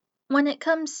When it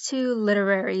comes to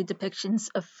literary depictions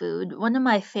of food, one of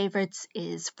my favorites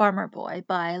is Farmer Boy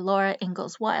by Laura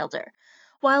Ingalls Wilder.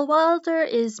 While Wilder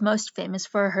is most famous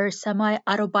for her semi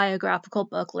autobiographical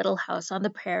book Little House on the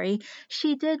Prairie,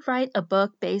 she did write a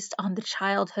book based on the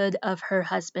childhood of her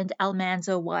husband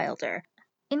Almanzo Wilder.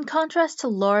 In contrast to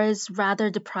Laura's rather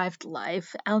deprived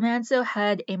life, Almanzo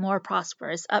had a more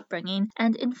prosperous upbringing,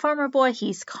 and in Farmer Boy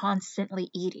he's constantly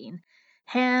eating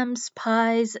hams,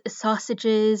 pies,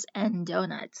 sausages, and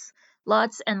donuts.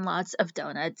 Lots and lots of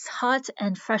donuts, hot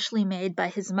and freshly made by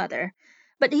his mother.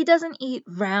 But he doesn't eat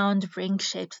round, ring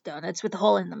shaped donuts with a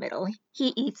hole in the middle.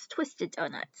 He eats twisted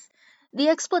donuts. The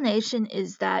explanation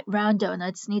is that round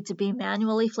donuts need to be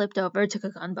manually flipped over to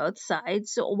cook on both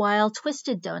sides, while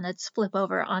twisted donuts flip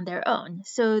over on their own,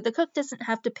 so the cook doesn't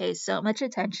have to pay so much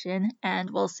attention and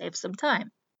will save some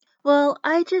time. Well,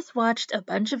 I just watched a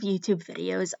bunch of YouTube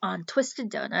videos on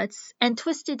twisted donuts, and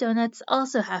twisted donuts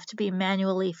also have to be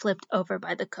manually flipped over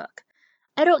by the cook.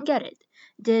 I don't get it.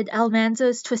 Did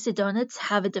Almanzo's twisted donuts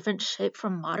have a different shape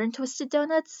from modern twisted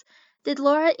donuts? Did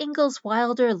Laura Ingalls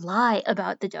Wilder lie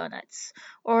about the donuts?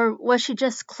 Or was she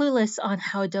just clueless on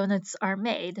how donuts are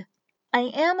made? I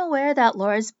am aware that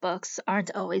Laura's books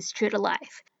aren't always true to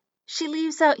life. She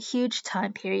leaves out huge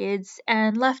time periods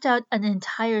and left out an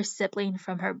entire sibling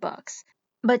from her books.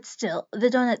 But still, the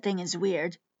donut thing is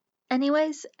weird.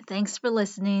 Anyways, thanks for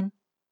listening.